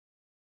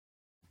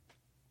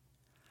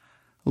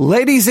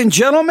Ladies and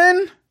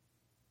gentlemen,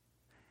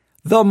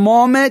 the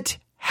moment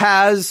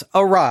has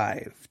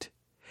arrived.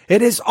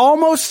 It is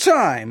almost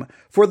time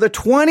for the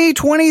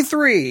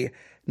 2023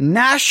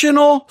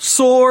 National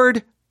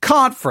Sword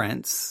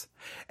Conference.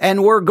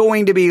 And we're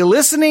going to be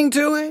listening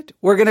to it.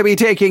 We're going to be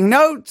taking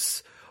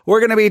notes.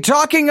 We're going to be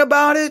talking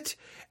about it.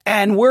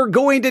 And we're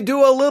going to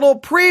do a little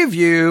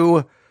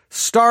preview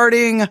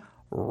starting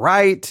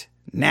right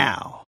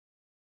now.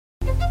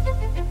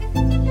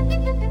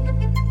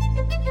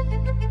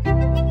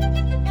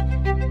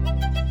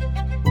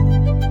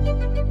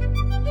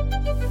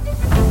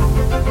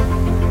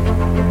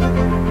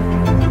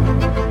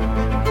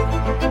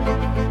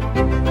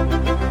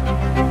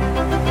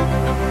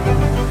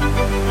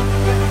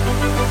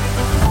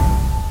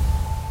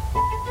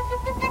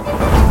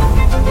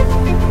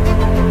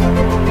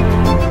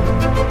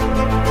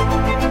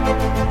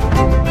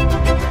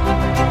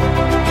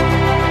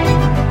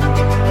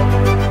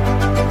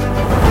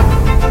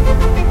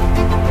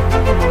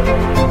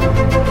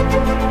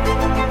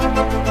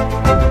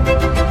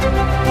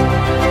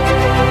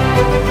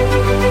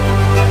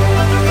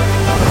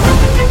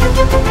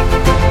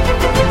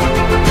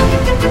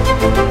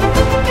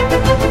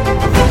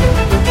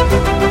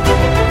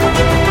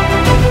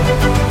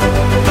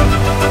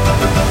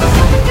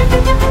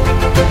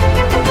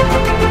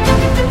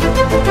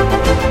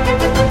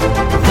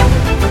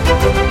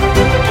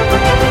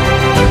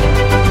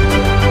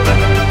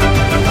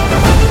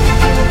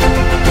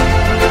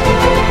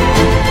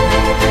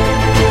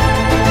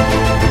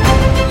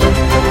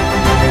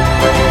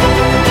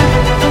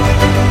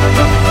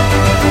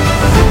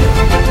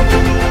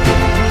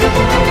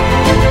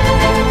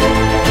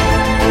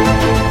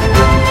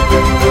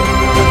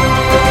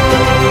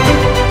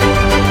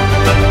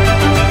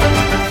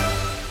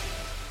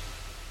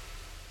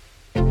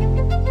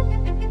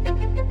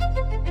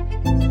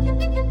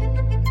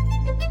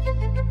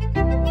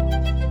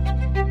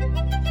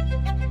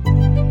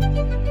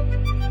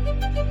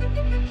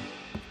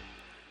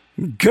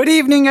 Good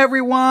evening,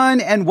 everyone,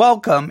 and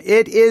welcome.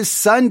 It is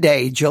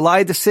Sunday,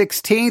 July the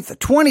 16th,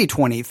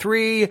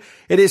 2023.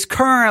 It is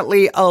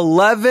currently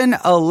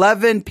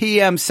 11:11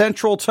 p.m.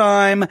 Central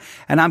Time,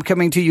 and I'm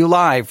coming to you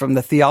live from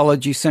the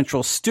Theology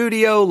Central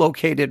studio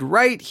located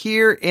right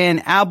here in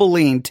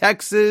Abilene,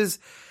 Texas.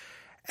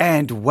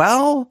 And,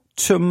 well,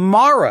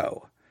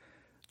 tomorrow,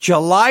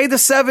 July the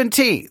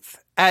 17th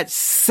at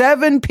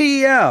 7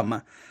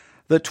 p.m.,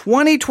 the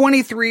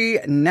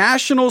 2023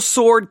 National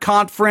Sword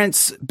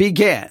Conference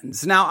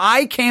begins. Now,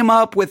 I came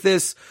up with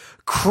this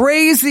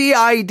crazy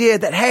idea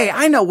that, hey,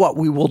 I know what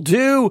we will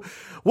do.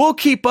 We'll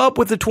keep up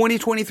with the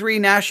 2023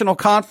 National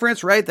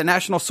Conference, right? The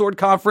National Sword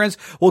Conference.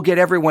 We'll get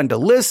everyone to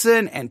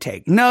listen and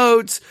take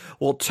notes.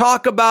 We'll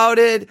talk about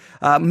it.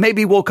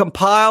 Maybe we'll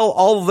compile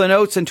all of the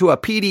notes into a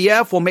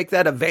PDF. We'll make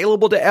that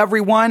available to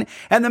everyone.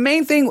 And the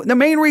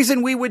main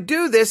reason we would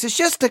do this is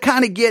just to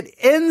kind of get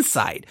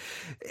insight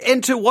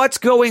into what's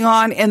going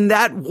on in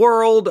that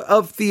world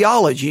of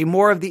theology,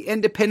 more of the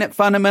independent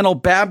fundamental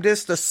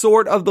Baptist, the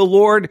sword of the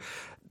Lord,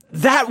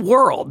 that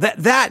world,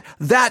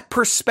 that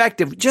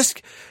perspective.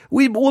 Just,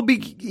 we will be,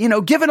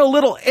 given a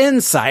little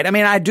insight. I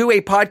mean, I do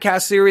a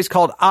podcast series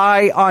called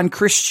Eye on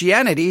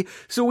Christianity,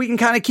 so we can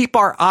kind of keep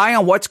our eye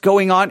on what's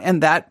going on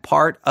in that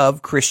part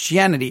of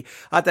Christianity.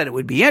 I thought it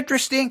would be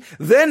interesting.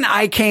 Then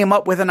I came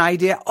up with an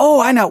idea. Oh,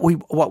 I know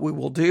what we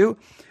will do.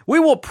 We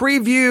will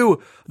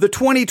preview the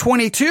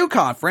 2022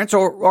 conference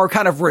or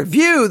kind of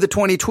review the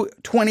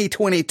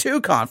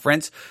 2022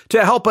 conference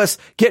to help us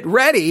get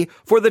ready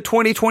for the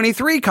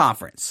 2023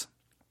 conference.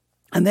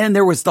 And then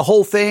there was the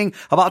whole thing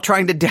about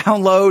trying to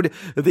download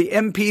the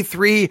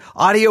MP3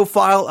 audio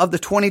file of the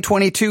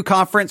 2022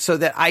 conference so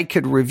that I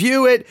could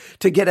review it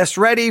to get us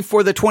ready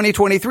for the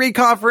 2023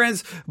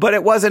 conference, but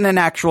it wasn't an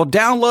actual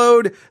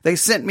download. They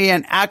sent me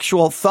an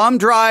actual thumb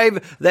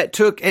drive that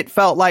it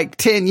felt like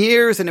 10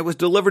 years, and it was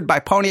delivered by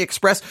Pony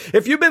Express.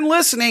 If you've been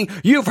listening,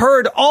 you've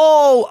heard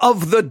all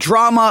of the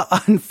drama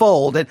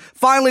unfold. And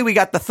finally, we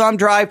got the thumb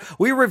drive.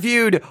 We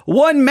reviewed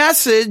one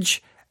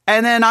message.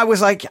 And then I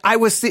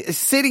was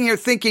sitting here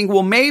thinking,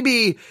 well,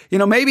 maybe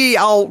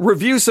I'll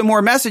review some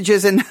more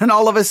messages. And then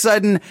all of a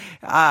sudden,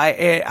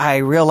 I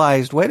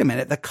realized, wait a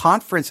minute, the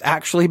conference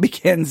actually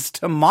begins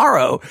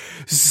tomorrow.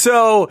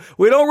 So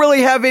we don't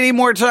really have any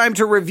more time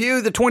to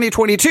review the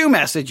 2022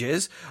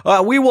 messages.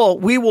 I'm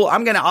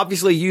going to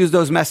obviously use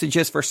those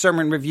messages for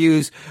sermon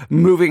reviews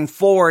moving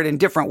forward in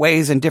different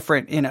ways and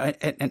different,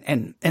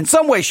 in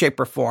some way, shape,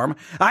 or form.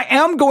 I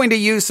am going to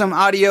use some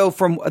audio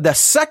from the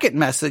second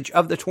message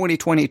of the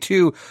 2022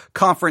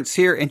 conference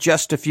here in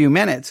just a few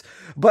minutes.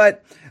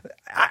 But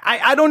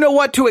I don't know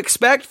what to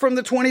expect from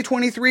the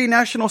 2023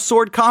 National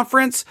Sword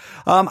Conference.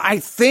 I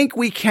think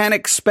we can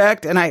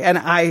expect, and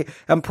I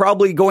am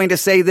probably going to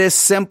say this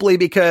simply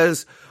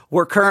because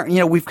we've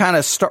kind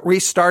of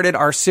restarted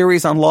our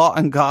series on law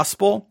and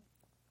gospel.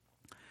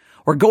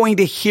 We're going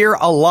to hear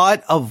a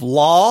lot of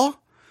law,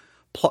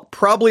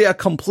 probably a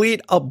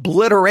complete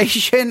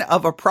obliteration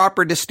of a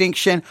proper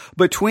distinction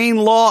between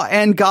law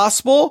and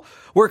gospel.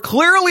 We're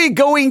clearly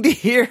going to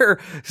hear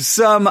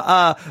some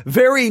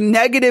very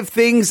negative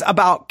things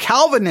about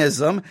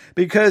Calvinism,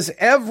 because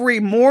every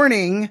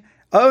morning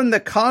on the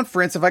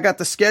conference, if I got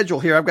the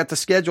schedule here, I've got the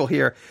schedule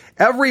here,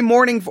 every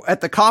morning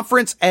at the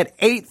conference at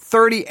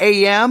 8:30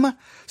 a.m.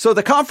 So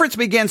the conference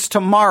begins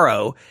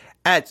tomorrow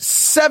at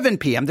 7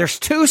 p.m. There's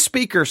 2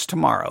 speakers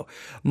tomorrow.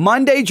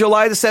 Monday,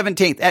 July the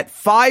 17th at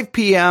 5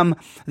 p.m.,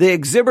 the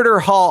exhibitor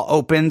hall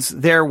opens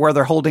there where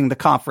they're holding the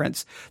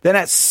conference. Then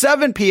at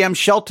 7 p.m.,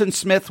 Shelton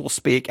Smith will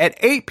speak. At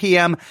 8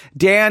 p.m.,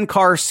 Dan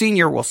Carr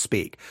Sr. will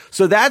speak.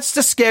 So that's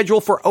the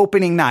schedule for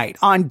opening night.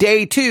 On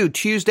day 2,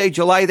 Tuesday,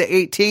 July the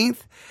 18th,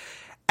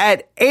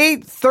 at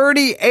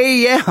 8:30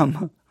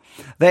 a.m.,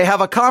 they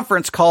have a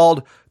conference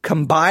called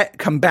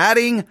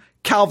Combating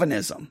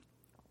Calvinism.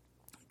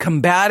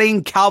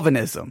 Combating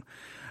Calvinism.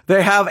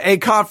 They have a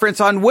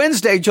conference on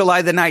Wednesday,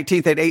 July the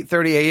 19th at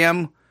 8:30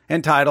 a.m.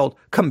 entitled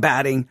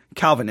Combating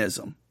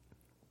Calvinism.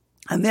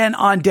 And then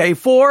on day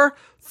 4,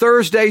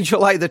 Thursday,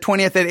 July the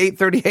 20th at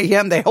 8:30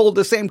 a.m., they hold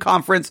the same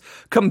conference,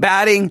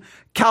 Combating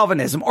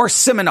Calvinism, or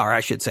seminar,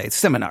 I should say,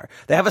 seminar.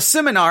 They have a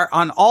seminar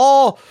on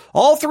all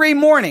 3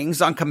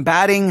 mornings on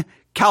combating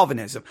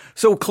Calvinism.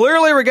 So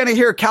clearly we're going to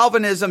hear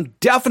Calvinism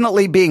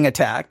definitely being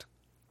attacked.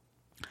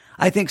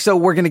 I think so.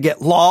 We're going to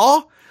get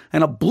law,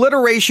 an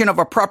obliteration of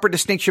a proper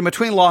distinction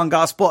between law and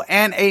gospel,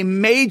 and a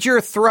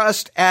major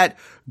thrust at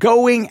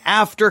going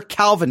after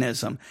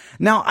Calvinism.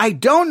 Now, I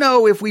don't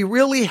know if we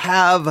really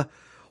have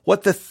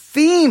what the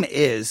theme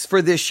is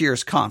for this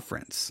year's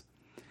conference.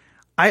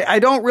 I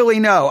don't really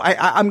know.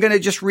 I'm going to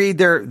just read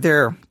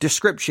their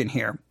description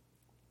here.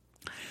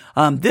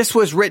 This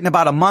was written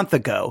about a month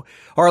ago,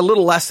 or a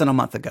little less than a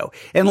month ago.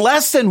 In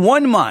less than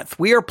 1 month,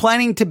 we are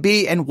planning to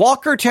be in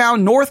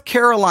Walkertown, North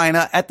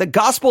Carolina at the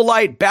Gospel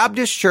Light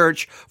Baptist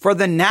Church for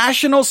the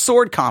National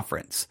Sword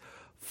Conference.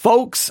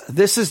 Folks,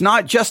 this is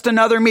not just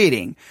another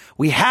meeting.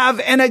 We have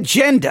an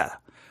agenda.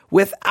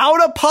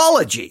 Without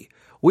apology,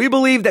 we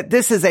believe that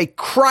this is a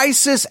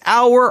crisis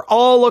hour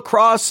all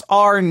across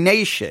our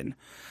nation.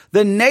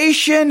 The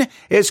nation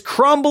is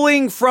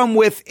crumbling from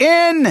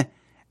within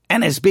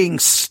and is being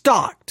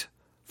stalked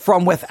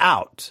from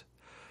without.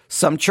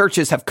 Some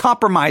churches have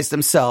compromised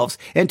themselves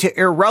into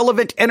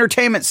irrelevant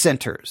entertainment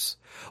centers,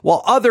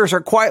 while others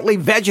are quietly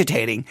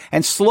vegetating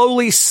and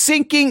slowly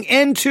sinking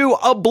into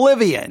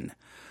oblivion.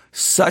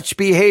 Such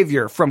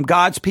behavior from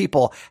God's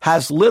people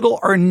has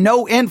little or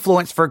no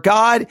influence for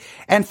God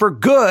and for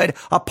good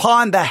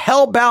upon the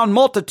hell-bound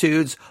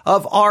multitudes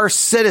of our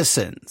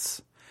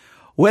citizens.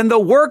 When the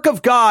work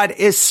of God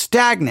is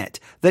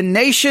stagnant, the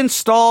nation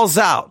stalls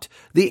out,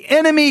 the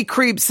enemy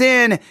creeps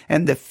in,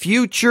 and the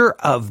future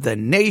of the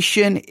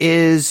nation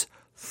is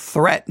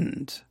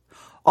threatened.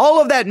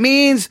 All of that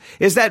means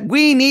is that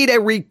we need a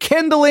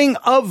rekindling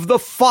of the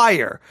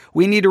fire.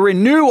 We need to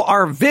renew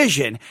our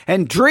vision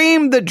and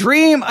dream the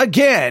dream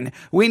again.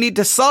 We need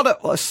to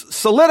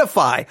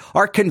solidify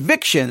our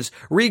convictions,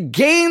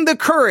 regain the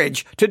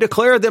courage to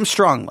declare them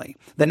strongly.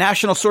 The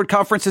National Sword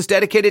Conference is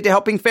dedicated to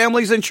helping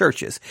families and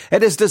churches.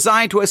 It is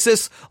designed to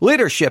assist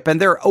leadership in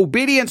their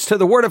obedience to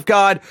the Word of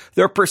God,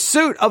 their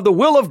pursuit of the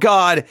will of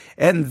God,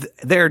 and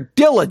their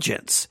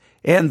diligence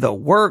in the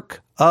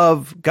work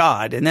of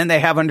God. And then they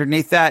have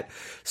underneath that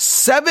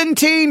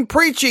 17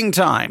 preaching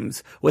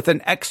times with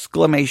an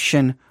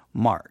exclamation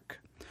mark.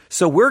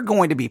 So we're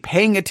going to be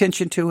paying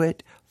attention to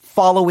it,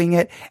 following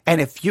it. And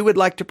if you would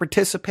like to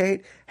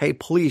participate, hey,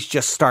 please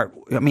just start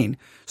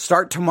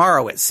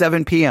tomorrow at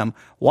 7 p.m.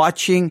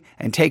 watching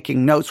and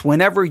taking notes.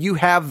 Whenever you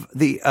have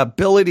the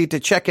ability to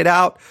check it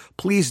out,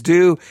 please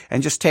do,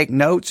 and just take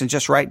notes and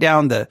just write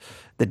down the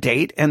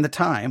date and the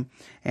time,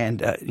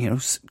 and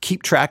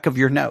keep track of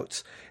your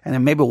notes. And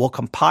then maybe we'll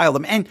compile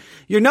them. And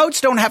your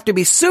notes don't have to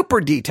be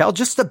super detailed,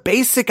 just the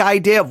basic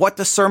idea of what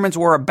the sermons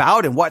were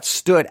about and what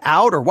stood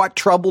out or what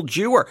troubled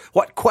you or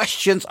what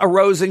questions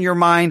arose in your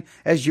mind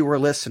as you were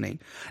listening.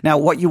 Now,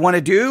 what you want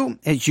to do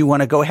is you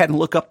want to go ahead and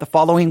look up the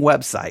following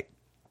website: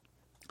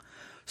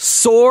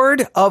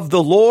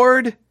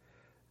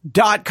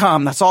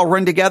 swordofTheLord.com. That's all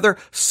run together.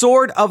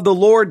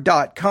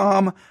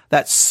 swordofTheLord.com.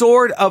 That's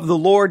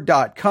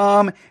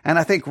swordofTheLord.com. And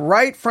I think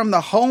right from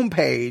the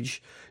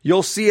homepage,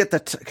 you'll see at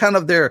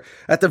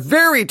the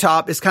very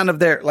top is kind of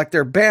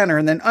their banner.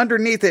 And then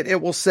underneath it,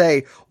 it will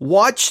say,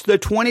 watch the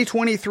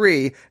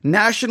 2023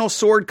 National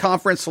Sword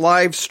Conference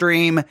live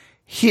stream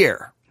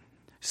here.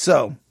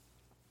 So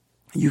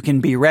you can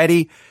be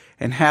ready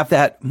and have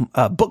that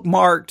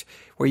bookmarked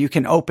where you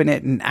can open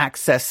it and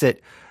access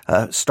it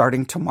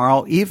starting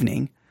tomorrow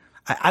evening.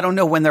 I don't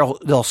know when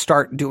they'll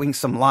start doing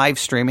some live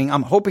streaming.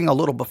 I'm hoping a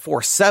little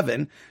before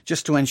 7,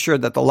 just to ensure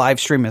that the live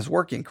stream is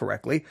working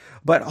correctly.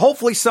 But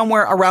hopefully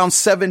somewhere around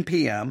 7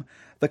 p.m.,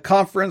 the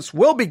conference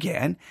will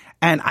begin.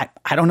 And I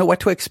don't know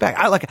what to expect.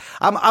 I'm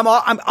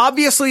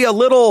obviously a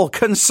little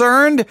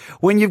concerned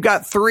when you've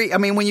got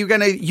when you're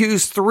going to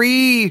use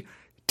 3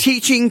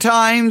 teaching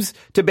times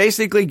to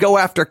basically go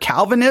after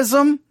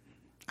Calvinism.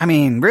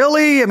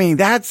 Really?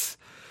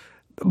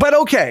 But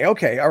okay.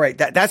 All right.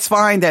 That's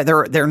fine. That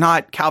they're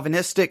not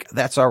Calvinistic.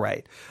 That's all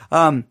right.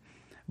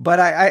 But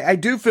I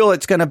do feel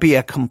it's going to be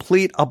a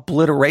complete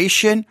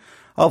obliteration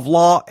of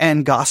law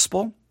and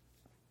gospel,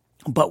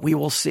 but we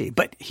will see.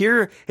 But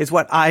here is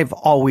what I've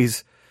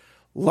always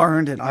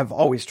learned and I've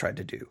always tried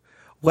to do.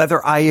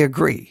 Whether I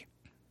agree,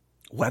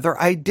 whether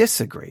I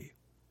disagree,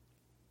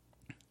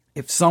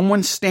 if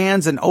someone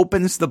stands and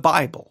opens the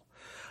Bible,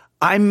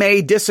 I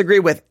may disagree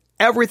with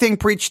everything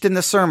preached in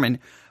the sermon,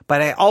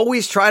 but I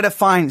always try to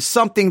find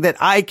something that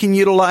I can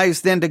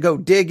utilize then to go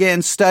dig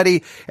in,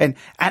 study. And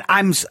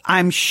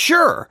I'm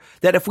sure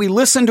that if we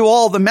listen to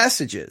all the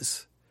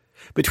messages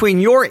between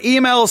your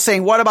emails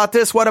saying, what about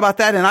this? What about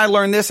that? And I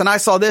learned this and I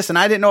saw this and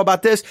I didn't know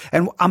about this.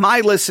 And am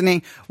I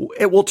listening?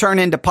 It will turn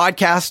into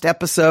podcast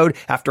episode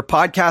after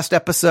podcast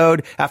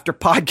episode after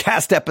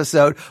podcast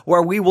episode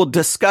where we will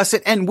discuss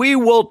it and we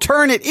will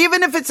turn it,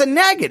 even if it's a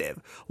negative,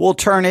 we'll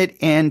turn it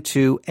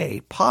into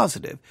a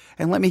positive.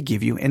 And let me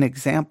give you an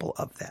example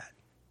of that.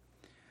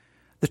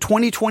 The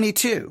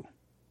 2022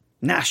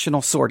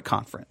 National Sword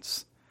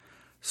Conference,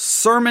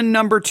 sermon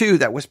number 2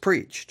 that was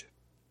preached,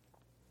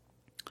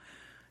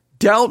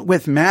 dealt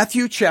with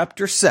Matthew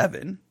chapter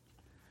 7,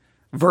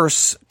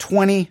 verse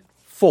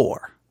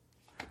 24.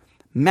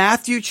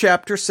 Matthew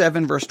chapter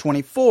 7, verse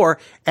 24.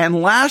 And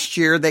last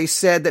year they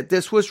said that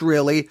this was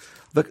really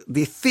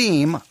the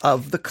theme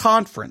of the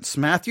conference.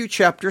 Matthew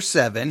chapter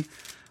 7,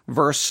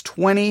 verse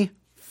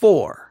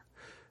 24.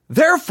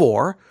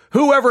 Therefore,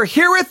 whoever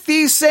heareth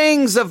these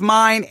sayings of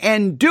mine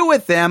and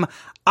doeth them,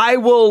 I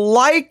will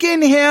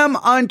liken him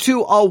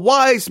unto a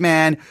wise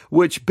man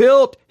which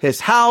built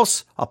his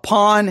house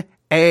upon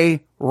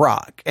a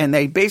rock. And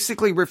they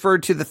basically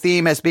referred to the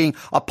theme as being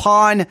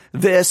upon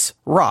this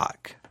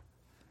rock.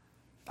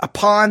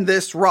 Upon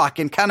this rock.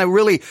 And kind of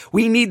really,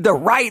 we need the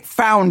right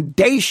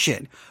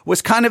foundation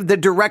was kind of the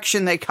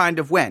direction they kind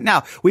of went.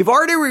 Now, we've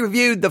already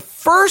reviewed the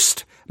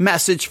first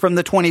message from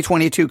the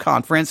 2022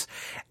 conference,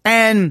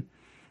 and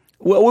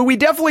well, we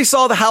definitely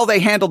saw how they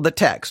handled the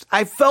text.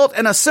 I felt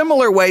in a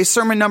similar way,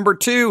 sermon number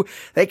 2,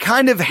 they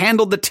kind of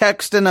handled the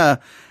text in they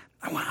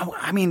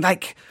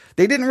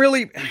didn't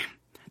really,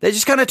 they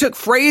just kind of took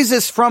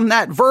phrases from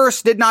that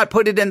verse, did not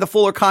put it in the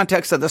fuller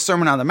context of the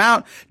Sermon on the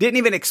Mount, didn't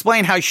even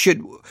explain how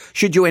should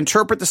you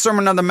interpret the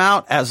Sermon on the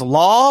Mount as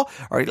law,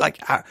 or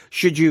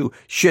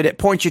should it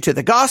point you to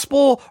the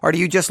gospel, or do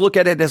you just look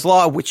at it as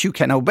law which you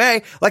can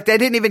obey? Like they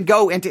didn't even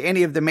go into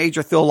any of the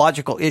major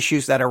theological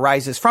issues that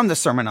arises from the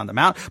Sermon on the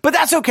Mount, but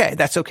that's okay.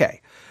 That's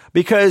okay.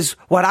 Because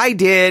what I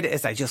did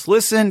is I just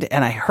listened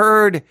and I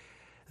heard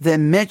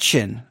them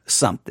mention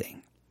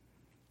something.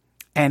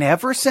 And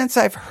ever since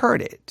I've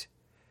heard it,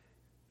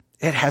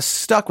 it has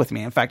stuck with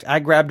me. In fact, I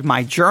grabbed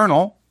my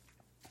journal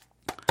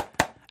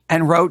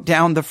and wrote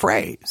down the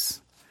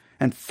phrase.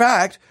 In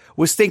fact,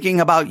 was thinking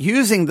about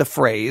using the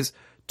phrase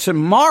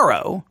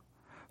tomorrow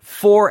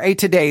for a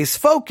today's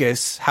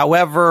focus.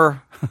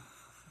 However,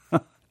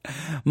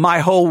 my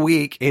whole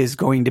week is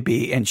going to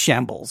be in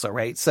shambles. All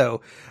right.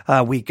 So,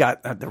 we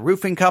got the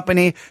roofing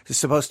company who's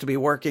supposed to be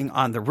working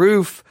on the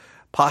roof.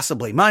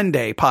 Possibly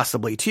Monday,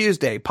 possibly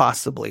Tuesday,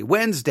 possibly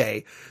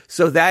Wednesday.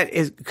 So that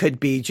could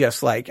be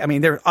just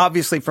they're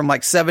obviously from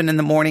 7 in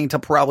the morning to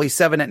probably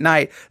 7 at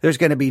night. There's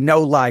going to be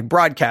no live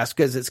broadcast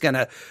because there's going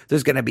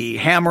to be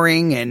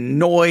hammering and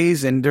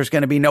noise and there's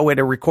going to be no way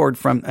to record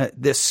from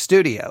this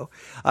studio.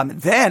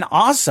 Then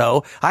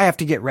also I have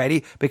to get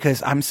ready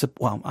because I'm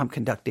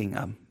conducting,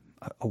 a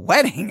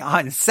wedding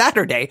on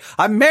Saturday.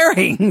 I'm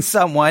marrying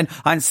someone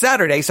on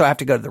Saturday. So I have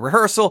to go to the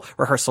rehearsal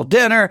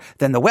dinner,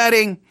 then the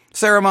wedding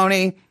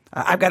ceremony.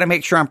 I've got to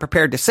make sure I'm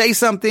prepared to say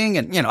something.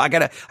 And, I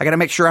got to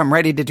make sure I'm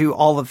ready to do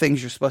all the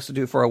things you're supposed to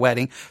do for a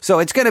wedding. So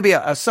it's going to be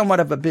a somewhat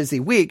of a busy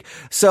week.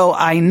 So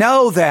I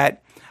know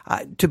that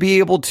to be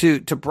able to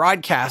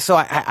broadcast. So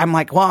I'm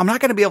like, well, I'm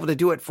not going to be able to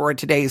do it for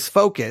today's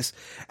focus.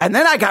 And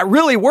then I got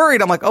really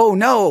worried. I'm like, oh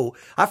no,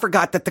 I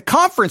forgot that the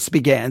conference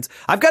begins.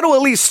 I've got to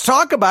at least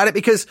talk about it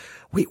because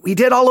we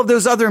did all of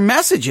those other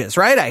messages,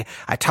 right?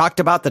 I talked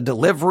about the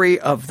delivery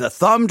of the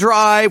thumb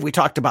drive. We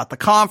talked about the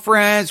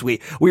conference. We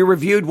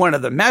reviewed one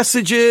of the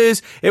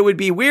messages. It would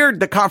be weird.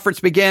 The conference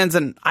begins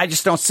and I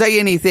just don't say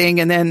anything.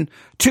 And then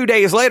 2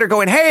 days later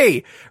going,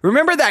 hey,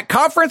 remember that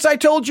conference I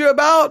told you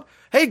about?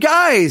 Hey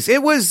guys,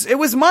 it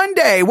was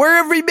Monday. Where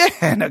have we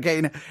been?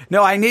 Okay.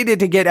 No, I needed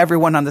to get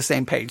everyone on the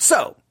same page.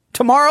 So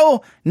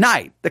tomorrow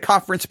night, the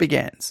conference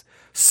begins.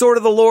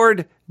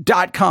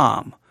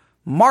 swordoftheLord.com.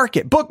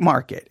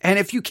 Bookmark it. And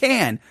if you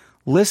can,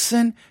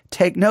 listen,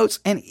 take notes,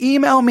 and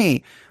email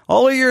me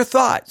all of your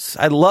thoughts.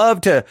 I'd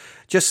love to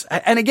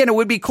and again, it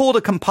would be cool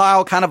to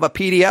compile kind of a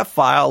PDF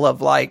file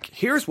of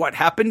here's what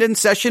happened in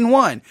session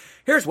 1.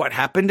 Here's what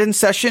happened in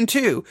session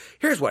 2.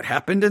 Here's what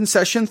happened in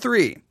session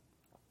 3.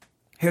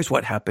 Here's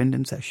what happened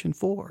in session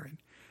 4 and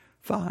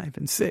 5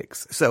 and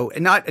 6. So,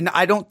 and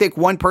I don't think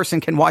one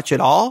person can watch it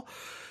all.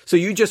 So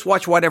you just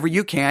watch whatever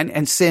you can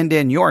and send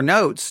in your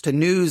notes to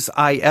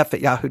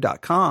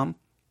newsif@yahoo.com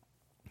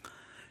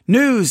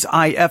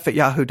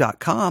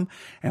newsif@yahoo.com,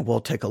 and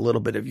we'll take a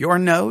little bit of your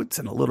notes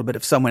and a little bit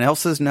of someone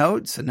else's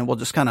notes, and then we'll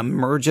just kind of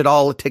merge it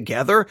all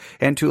together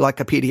into like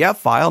a PDF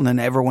file, and then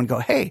everyone go,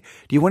 hey,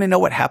 do you want to know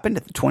what happened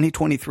at the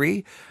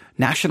 2023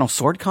 National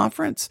Sword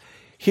Conference?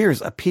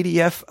 Here's a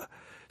PDF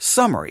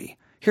summary.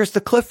 Here's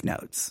the Cliff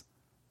Notes.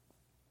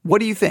 What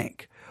do you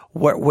think?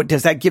 What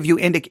does that give you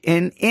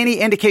any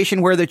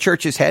indication where the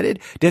church is headed?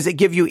 Does it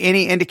give you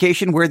any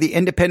indication where the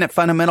independent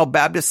fundamental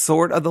Baptist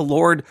Sword of the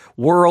Lord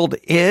world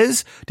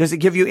is? Does it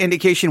give you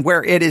indication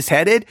where it is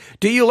headed?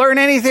 Do you learn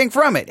anything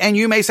from it? And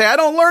you may say, I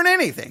don't learn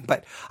anything,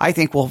 but I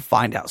think we'll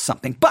find out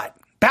something. But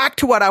back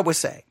to what I was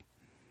saying.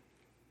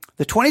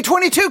 The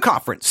 2022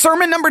 conference,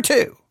 sermon number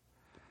 2.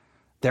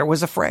 There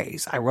was a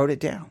phrase. I wrote it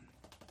down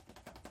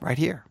right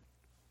here.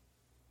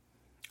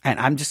 And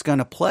I'm just going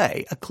to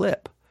play a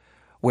clip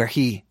where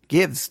he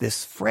gives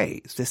this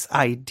phrase, this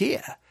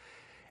idea.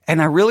 And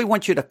I really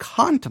want you to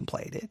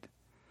contemplate it,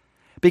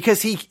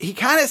 because he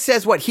kind of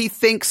says what he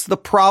thinks the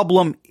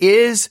problem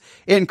is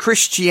in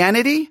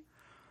Christianity,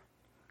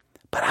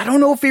 but I don't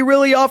know if he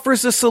really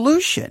offers a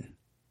solution.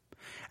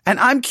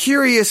 And I'm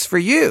curious for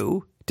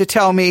you to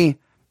tell me,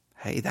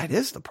 hey, that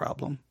is the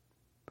problem.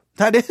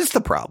 That is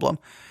the problem.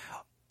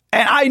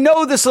 And I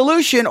know the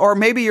solution, or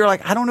maybe you're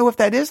like, I don't know if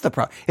that is the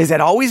problem. Has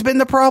that always been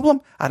the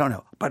problem? I don't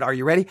know. But are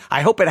you ready?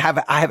 I hope I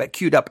have it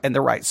queued up in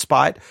the right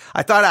spot.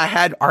 I thought I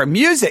had our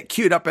music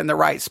queued up in the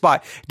right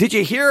spot. Did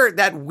you hear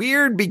that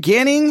weird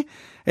beginning?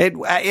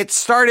 It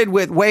started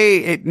with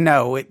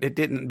it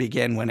didn't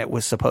begin when it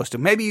was supposed to.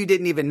 Maybe you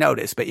didn't even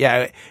notice, but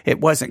yeah, it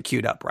wasn't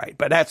queued up right.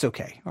 But that's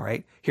okay. All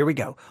right, here we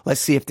go.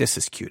 Let's see if this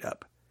is queued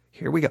up.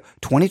 Here we go.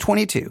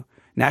 2022.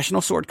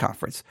 National Sword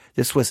Conference.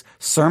 This was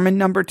sermon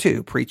number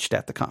 2 preached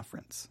at the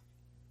conference.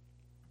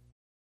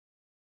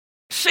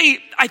 See,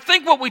 I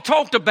think what we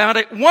talked about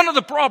it, one of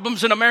the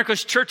problems in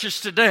America's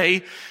churches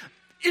today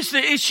is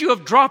the issue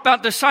of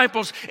dropout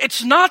disciples.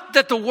 It's not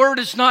that the word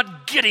is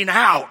not getting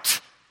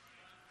out.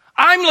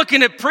 I'm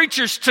looking at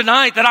preachers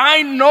tonight that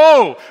I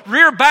know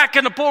rear back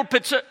in the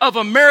pulpits of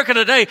America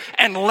today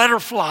and let her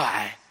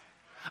fly.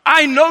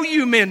 I know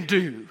you men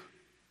do.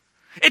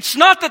 It's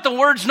not that the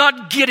word's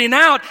not getting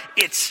out,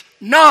 it's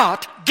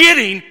not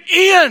getting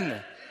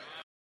in.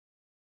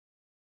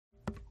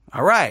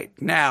 All right.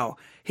 Now,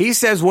 he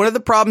says one of the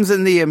problems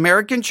in the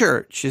American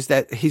church is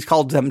that he's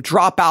called them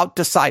dropout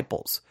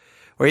disciples,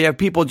 where you have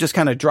people just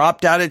kind of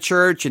dropped out of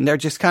church and they're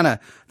just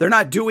they're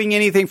not doing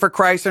anything for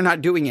Christ. They're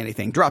not doing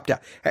anything.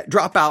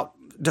 Dropout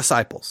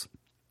disciples.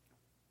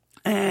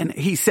 And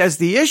he says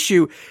the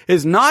issue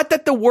is not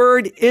that the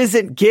word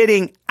isn't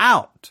getting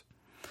out,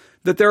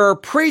 that there are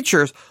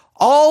preachers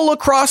all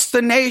across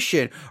the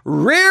nation,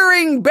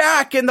 rearing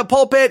back in the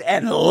pulpit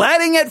and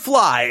letting it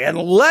fly and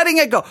letting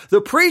it go. The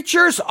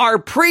preachers are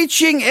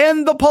preaching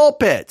in the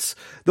pulpits.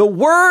 The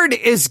word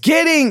is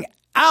getting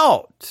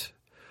out.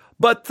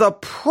 But the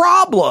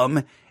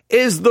problem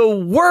is the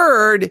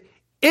word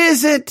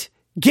isn't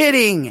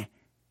getting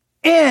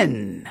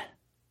in.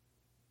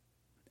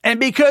 And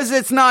because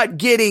it's not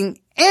getting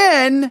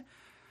in,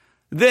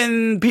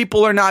 then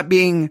people are not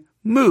being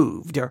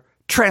moved or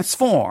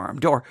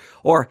transformed or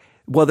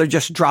they're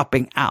just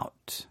dropping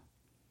out.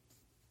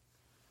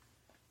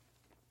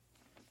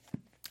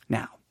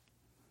 Now,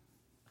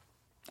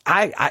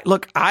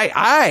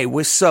 I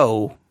was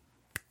so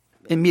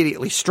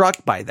immediately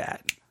struck by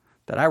that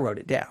I wrote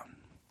it down.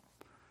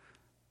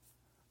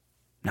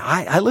 Now,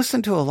 I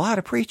listen to a lot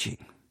of preaching.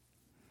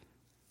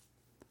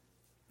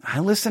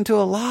 I listen to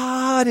a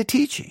lot of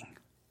teaching.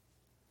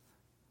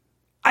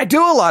 I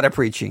do a lot of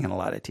preaching and a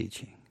lot of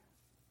teaching.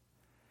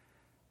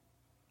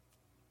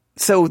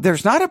 So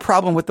there's not a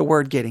problem with the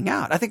word getting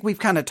out. I think we've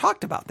kind of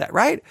talked about that,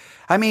 right?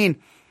 I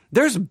mean,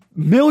 there's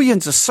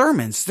millions of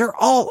sermons. They're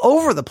all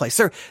over the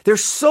place.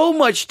 There's so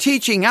much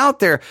teaching out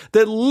there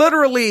that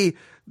literally,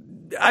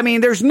 I mean,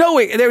 there's no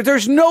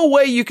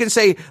way you can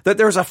say that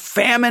there's a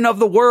famine of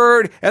the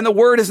word and the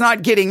word is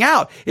not getting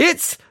out.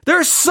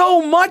 There's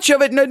so much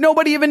of it.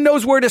 Nobody even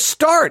knows where to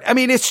start. I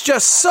mean, it's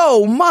just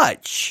so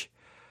much.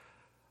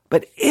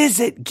 But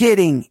is it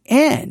getting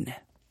in?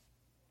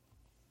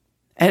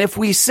 And if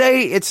we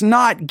say it's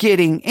not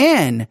getting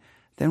in,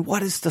 then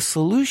what is the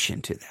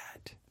solution to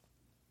that?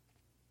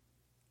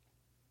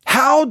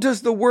 How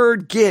does the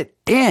word get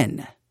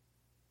in?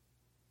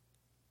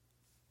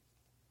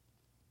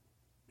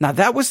 Now,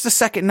 that was the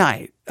second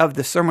night of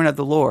the Sermon of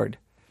the Lord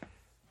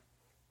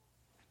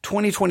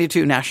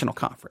 2022 National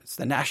Conference,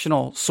 the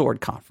National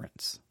Sword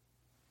Conference.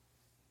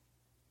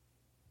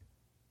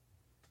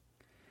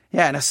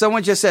 Yeah, and if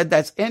someone just said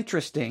that's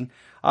interesting,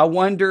 I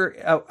wonder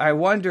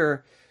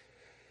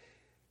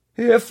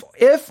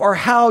if or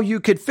how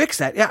you could fix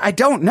that. Yeah, I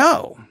don't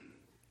know.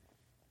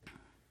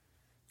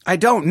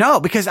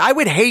 Because I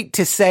would hate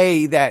to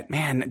say that,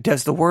 man,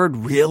 does the word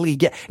really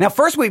get... Now,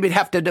 first we would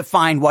have to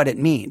define what it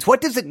means.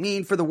 What does it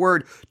mean for the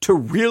word to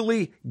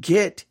really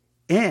get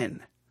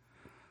in?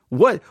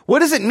 What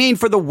does it mean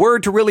for the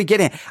word to really get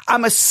in?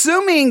 I'm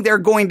assuming they're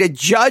going to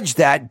judge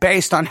that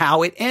based on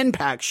how it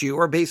impacts you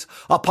or based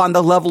upon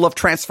the level of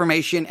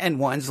transformation in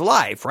one's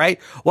life, right?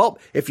 Well,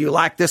 if you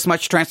lack this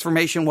much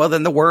transformation, well,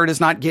 then the word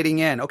is not getting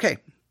in. Okay.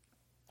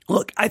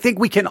 Look, I think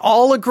we can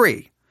all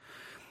agree.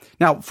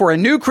 Now, for a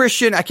new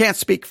Christian, I can't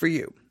speak for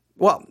you.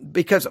 Well,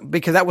 because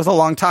that was a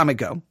long time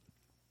ago.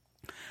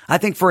 I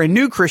think for a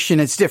new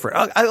Christian, it's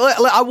different.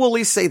 I will at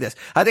least say this.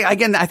 I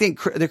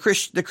think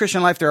the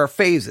Christian life, there are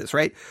phases,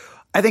 right?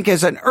 I think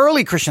as an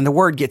early Christian, the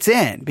word gets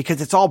in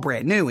because it's all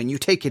brand new and you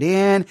take it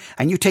in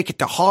and you take it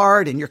to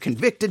heart and you're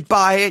convicted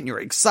by it and you're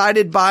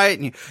excited by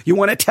it and you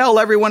want to tell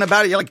everyone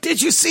about it. You're like,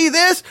 did you see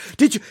this?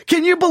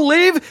 Can you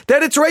believe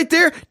that it's right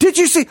there? Did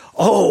you see?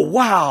 Oh,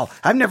 wow.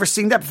 I've never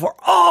seen that before.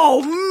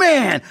 Oh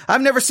man,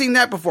 I've never seen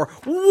that before.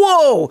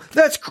 Whoa,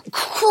 that's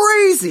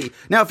crazy.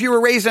 Now, if you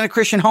were raised in a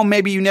Christian home,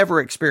 maybe you never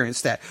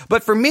experienced that.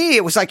 But for me,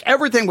 it was like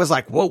everything was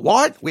like, whoa,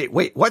 what?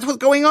 Wait, what's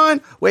going on?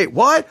 Wait,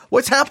 what?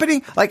 What's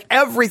happening? Like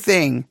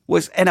everything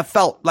was, and it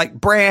felt like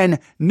brand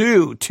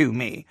new to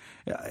me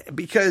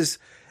because,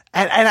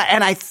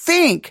 and I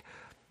think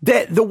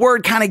that the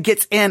word kind of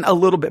gets in a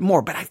little bit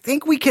more, but I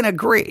think we can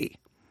agree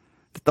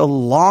that the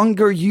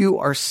longer you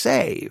are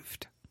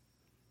saved,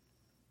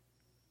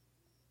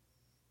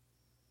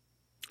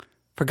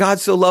 for God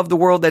so loved the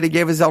world that he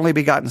gave his only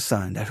begotten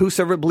son, that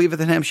whosoever believeth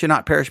in him should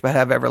not perish but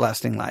have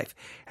everlasting life.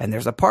 And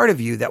there's a part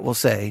of you that will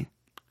say,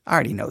 I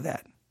already know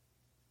that.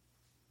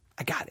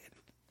 I got it.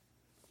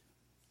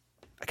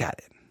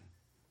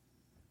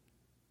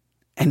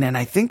 And then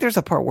I think there's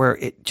a part where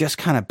it just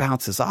kind of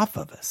bounces off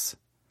of us.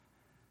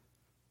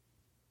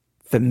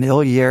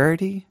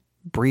 Familiarity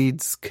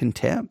breeds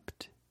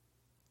contempt.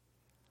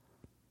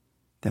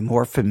 The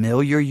more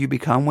familiar you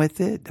become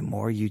with it, the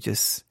more you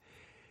just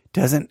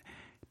doesn't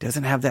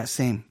have that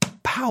same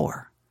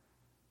power.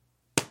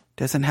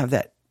 Doesn't have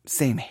that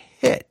same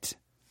hit.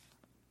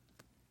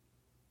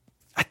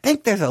 I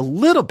think there's a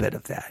little bit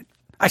of that.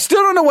 I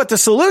still don't know what the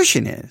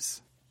solution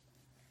is.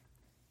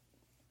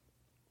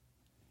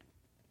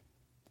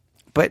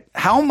 But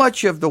how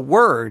much of the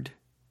word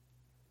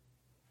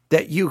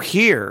that you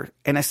hear,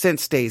 in a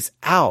sense, stays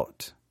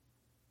out,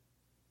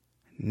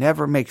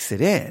 never makes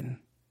it in?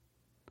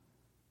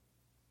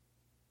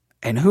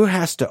 And who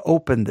has to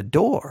open the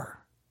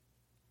door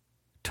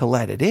to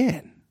let it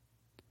in?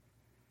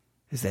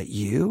 Is that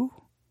you?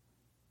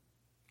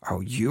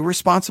 Are you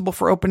responsible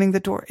for opening the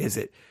door? Is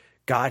it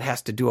God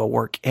has to do a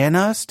work in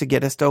us to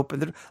get us to open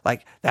the door?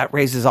 Like, that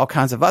raises all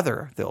kinds of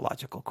other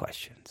theological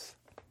questions.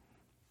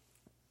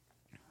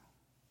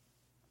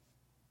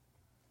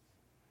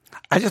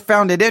 I just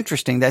found it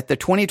interesting that the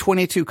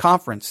 2022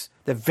 conference,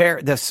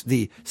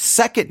 the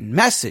second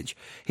message,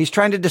 he's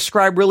trying to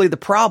describe really the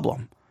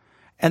problem.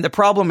 And the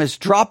problem is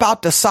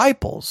dropout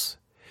disciples.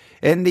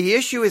 And the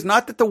issue is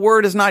not that the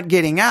word is not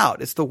getting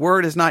out. It's the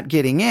word is not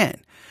getting in.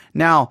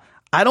 Now,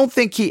 I don't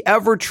think he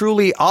ever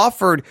truly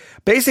offered.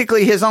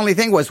 Basically, his only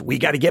thing was, we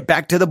got to get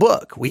back to the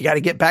book. We got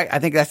to get back. I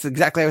think that's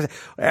exactly what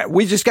I was.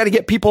 We just got to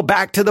get people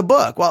back to the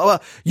book.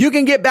 Well, you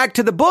can get back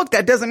to the book.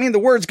 That doesn't mean the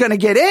word's going to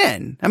get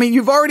in. I mean,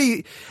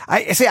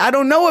 I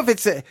don't know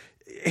if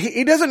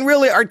he doesn't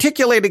really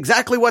articulate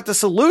exactly what the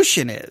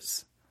solution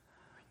is.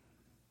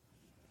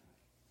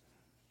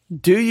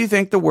 Do you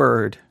think the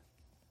word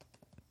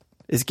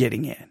is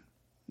getting in?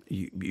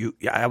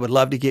 I would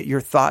love to get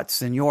your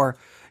thoughts and your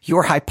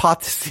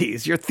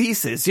hypotheses, your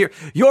thesis,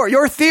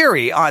 your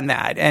theory on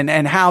that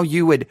and how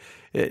you would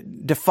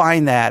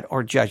define that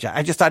or judge that.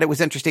 I just thought it was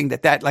interesting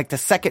that like the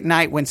second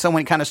night when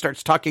someone kind of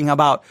starts talking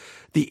about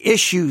the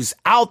issues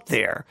out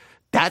there,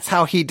 that's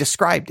how he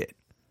described it.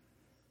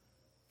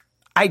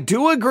 I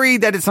do agree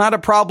that it's not a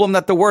problem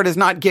that the word is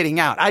not getting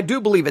out. I do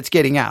believe it's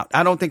getting out.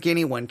 I don't think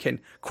anyone can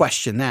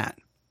question that.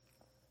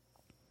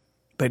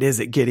 But is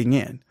it getting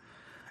in?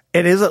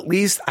 It is, at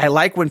least. I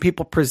like when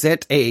people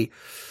present a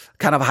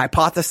kind of a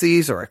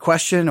hypothesis or a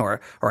question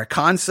or a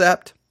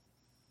concept.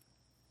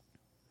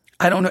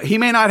 I don't know. He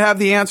may not have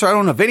the answer. I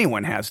don't know if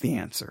anyone has the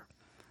answer,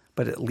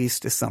 but at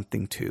least it's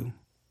something to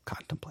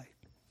contemplate.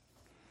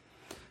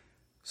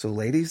 So,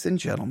 ladies and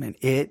gentlemen,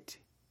 it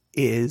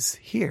is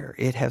here.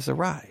 It has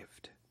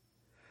arrived.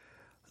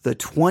 The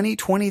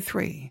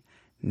 2023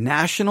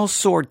 National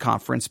Sword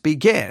Conference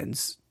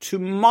begins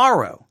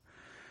tomorrow,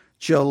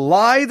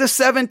 July the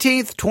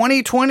 17th,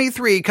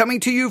 2023, coming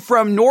to you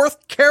from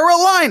North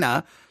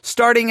Carolina,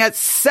 starting at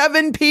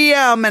 7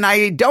 p.m. And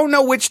I don't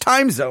know which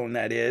time zone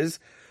that is.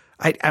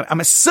 I'm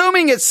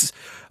assuming it's,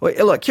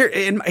 look,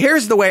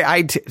 here's the way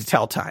I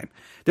tell time.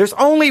 There's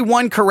only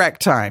one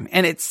correct time,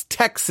 and it's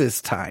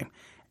Texas time.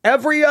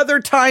 Every other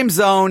time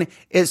zone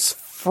is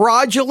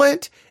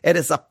fraudulent. It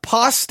is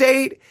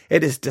apostate.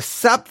 It is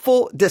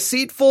deceitful,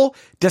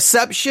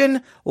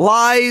 deception,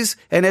 lies,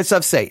 and it's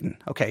of Satan.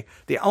 Okay.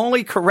 The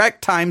only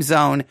correct time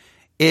zone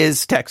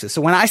is Texas.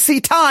 So when I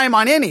see time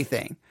on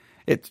anything,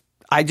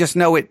 I just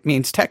know it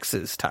means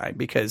Texas time,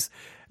 because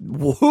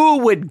who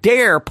would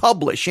dare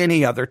publish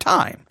any other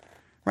time,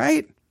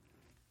 right?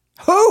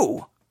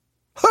 Who?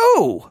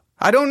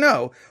 I don't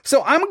know.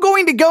 So I'm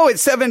going to go at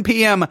 7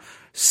 p.m.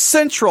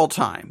 Central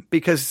Time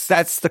because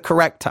that's the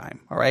correct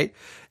time. All right.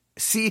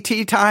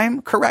 CT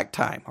time, correct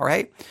time. All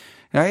right.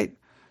 All right.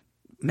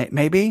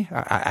 Maybe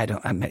I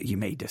don't, you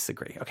may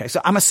disagree. Okay.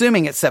 So I'm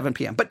assuming it's 7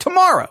 p.m. But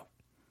tomorrow,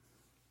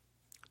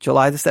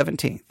 July the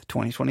 17th,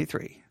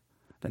 2023,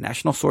 the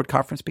National Sword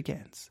Conference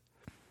begins.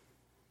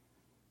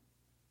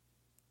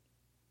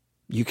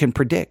 You can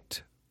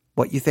predict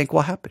what you think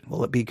will happen.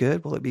 Will it be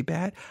good? Will it be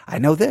bad? I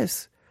know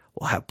this.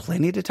 We'll have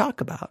plenty to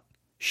talk about.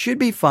 Should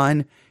be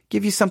fun.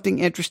 Give you something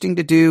interesting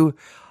to do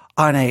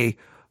on a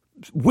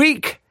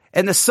week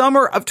in the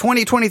summer of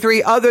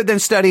 2023 other than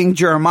studying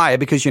Jeremiah,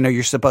 because you know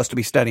you're supposed to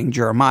be studying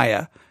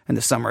Jeremiah in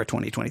the summer of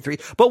 2023.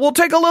 But we'll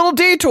take a little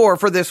detour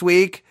for this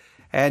week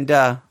and,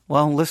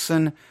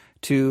 listen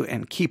to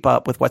and keep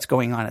up with what's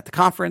going on at the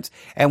conference.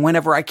 And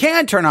whenever I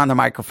can turn on the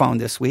microphone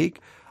this week,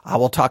 I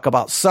will talk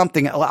about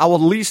something. I will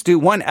at least do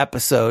one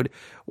episode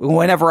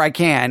whenever I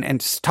can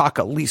and talk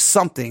at least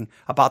something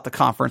about the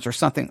conference or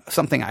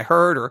something I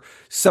heard or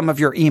some of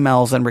your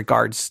emails in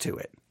regards to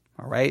it.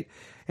 All right.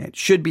 And it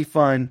should be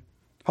fun.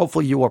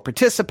 Hopefully you will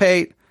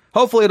participate.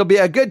 Hopefully it'll be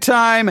a good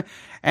time.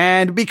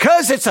 And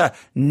because it's a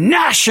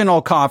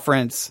national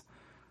conference,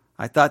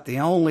 I thought the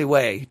only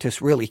way to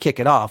really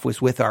kick it off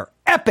was with our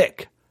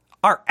epic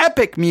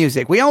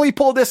music. We only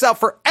pull this out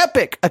for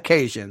epic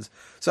occasions.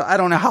 So I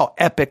don't know how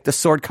epic the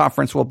Sword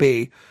Conference will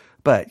be,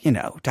 but, you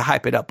know, to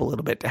hype it up a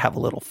little bit, to have a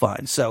little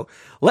fun. So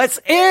let's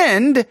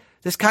end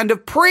this kind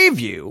of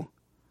preview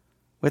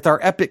with our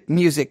epic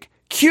music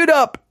queued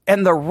up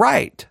in the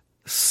right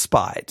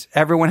spot.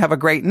 Everyone have a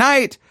great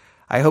night.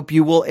 I hope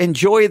you will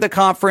enjoy the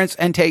conference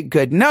and take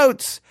good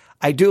notes.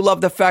 I do love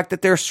the fact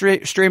that they're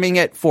streaming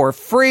it for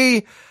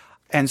free.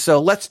 And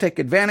so let's take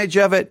advantage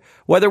of it,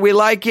 whether we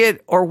like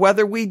it or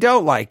whether we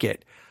don't like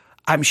it.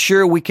 I'm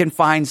sure we can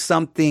find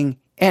something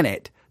in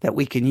it that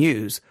we can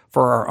use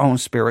for our own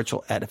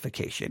spiritual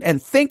edification.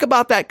 And think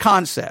about that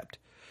concept.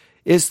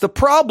 Is the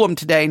problem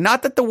today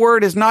not that the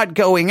word is not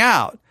going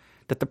out,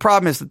 that the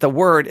problem is that the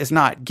word is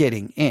not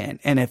getting in?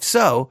 And if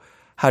so,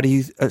 how do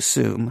you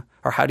assume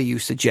or how do you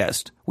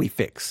suggest we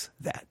fix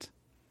that?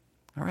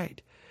 All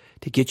right.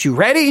 To get you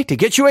ready, to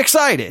get you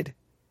excited,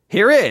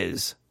 here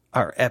is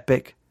our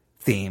epic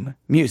theme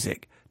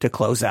music to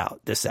close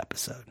out this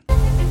episode.